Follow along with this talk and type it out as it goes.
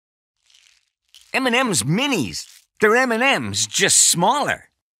M&M's minis. They're M&M's, just smaller.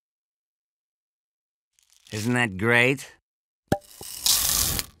 Isn't that great?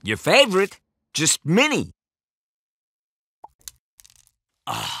 Your favorite, just mini.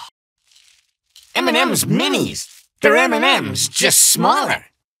 M&M's minis. They're M&M's, just smaller.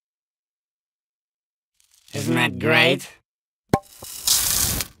 Isn't that great?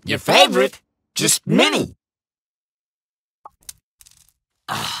 Your favorite, just mini.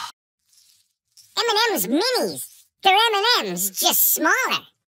 M&M's minis. They're M&M's, just smaller.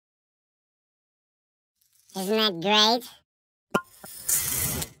 Isn't that great?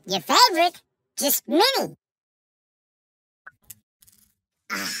 Your favorite, just mini.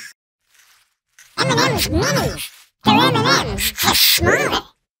 M&M's minis. They're M&M's, just smaller.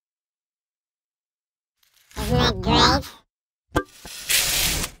 Isn't that great?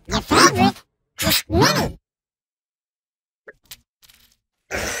 Your favorite, just mini.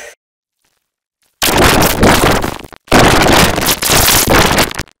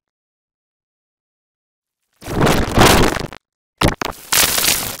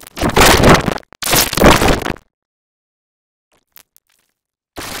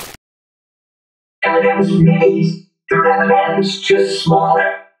 M&M's minis. They're M&M's, just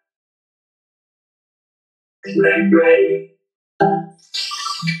smaller. Isn't that great?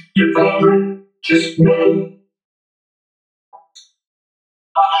 Your favorite, just mini.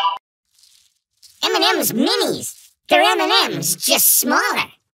 M&M's minis. They're M&M's, just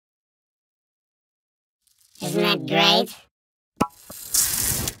smaller. Isn't that great?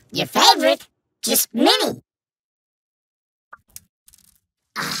 Your favorite, just mini.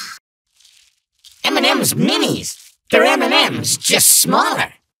 M&M's minis. They're M&M's, just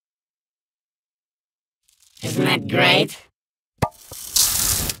smaller. Isn't that great?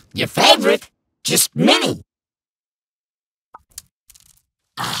 Your favorite, just mini.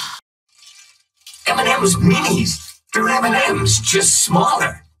 M&M's minis. They're M&M's, just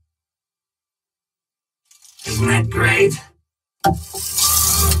smaller. Isn't that great?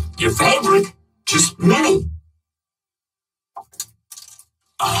 Your favorite, just mini.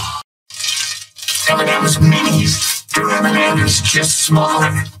 M&M's minis. They're M&M's, just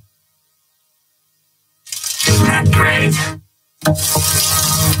smaller. Isn't that great?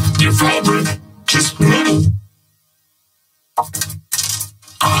 Your favorite, just mini.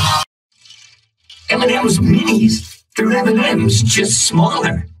 M&M's minis. They're M&M's, just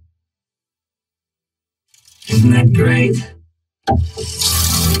smaller. Isn't that great?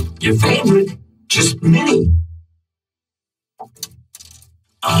 Your favorite, just mini.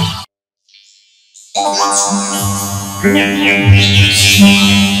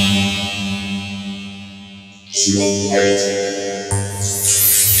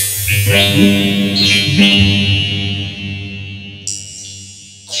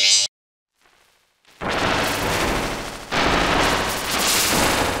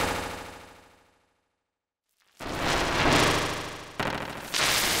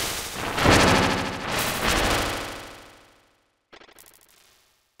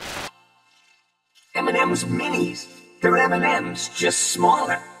 M&M's minis. They're M&M's, just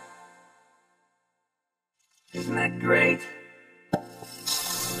smaller. Isn't that great?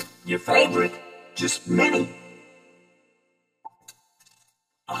 Your favorite, just mini.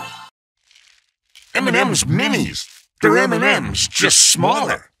 M&M's minis. They're M&M's, just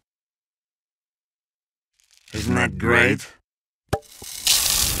smaller. Isn't that great?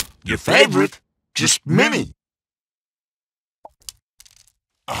 Your favorite, just mini.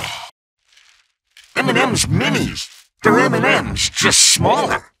 M&M's minis. They're M&M's, just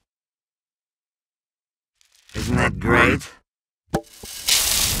smaller. Isn't that great?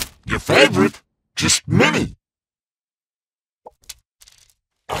 Your favorite, just mini.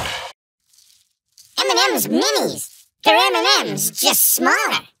 M&M's minis. They're M&M's, just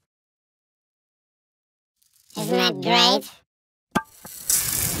smaller. Isn't that great?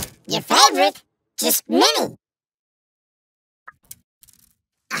 Your favorite, just mini. M&M's minis. They're M&M's, just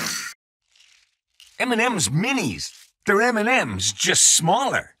smaller. Isn't that great? Your favorite, just mini. M&M's minis. They're M&M's, just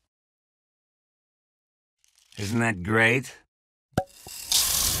smaller. Isn't that great?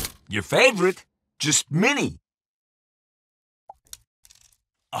 Your favorite, just mini.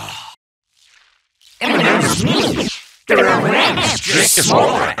 M&M's minis. They're M&M's, just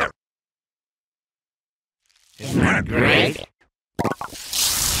smaller. Isn't that great?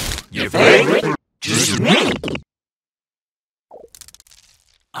 Your favorite, just mini.